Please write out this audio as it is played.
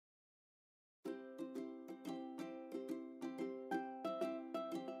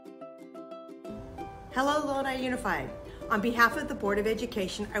Hello, Lodi Unified. On behalf of the Board of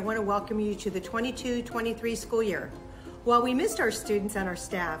Education, I want to welcome you to the 22-23 school year. While we missed our students and our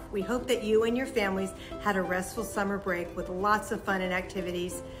staff, we hope that you and your families had a restful summer break with lots of fun and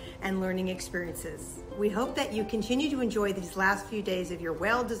activities and learning experiences. We hope that you continue to enjoy these last few days of your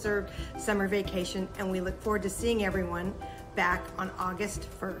well-deserved summer vacation, and we look forward to seeing everyone back on August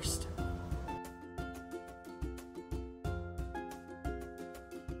 1st.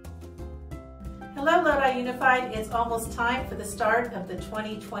 Hello, Lodi Unified. It's almost time for the start of the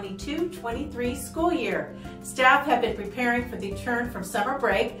 2022-23 school year. Staff have been preparing for the return from summer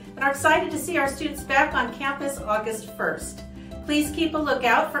break and are excited to see our students back on campus August 1st. Please keep a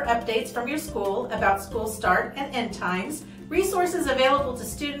lookout for updates from your school about school start and end times, resources available to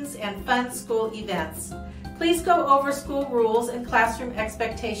students, and fun school events. Please go over school rules and classroom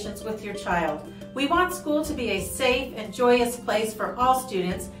expectations with your child. We want school to be a safe and joyous place for all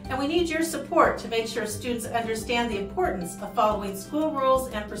students, and we need your support to make sure students understand the importance of following school rules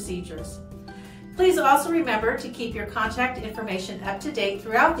and procedures. Please also remember to keep your contact information up to date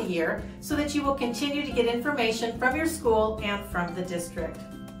throughout the year so that you will continue to get information from your school and from the district.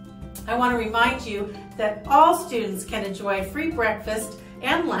 I want to remind you that all students can enjoy free breakfast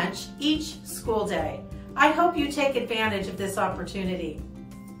and lunch each school day. I hope you take advantage of this opportunity.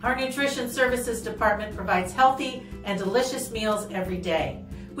 Our Nutrition Services Department provides healthy and delicious meals every day.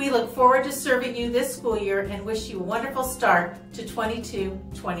 We look forward to serving you this school year and wish you a wonderful start to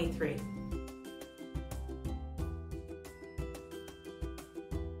 22-23.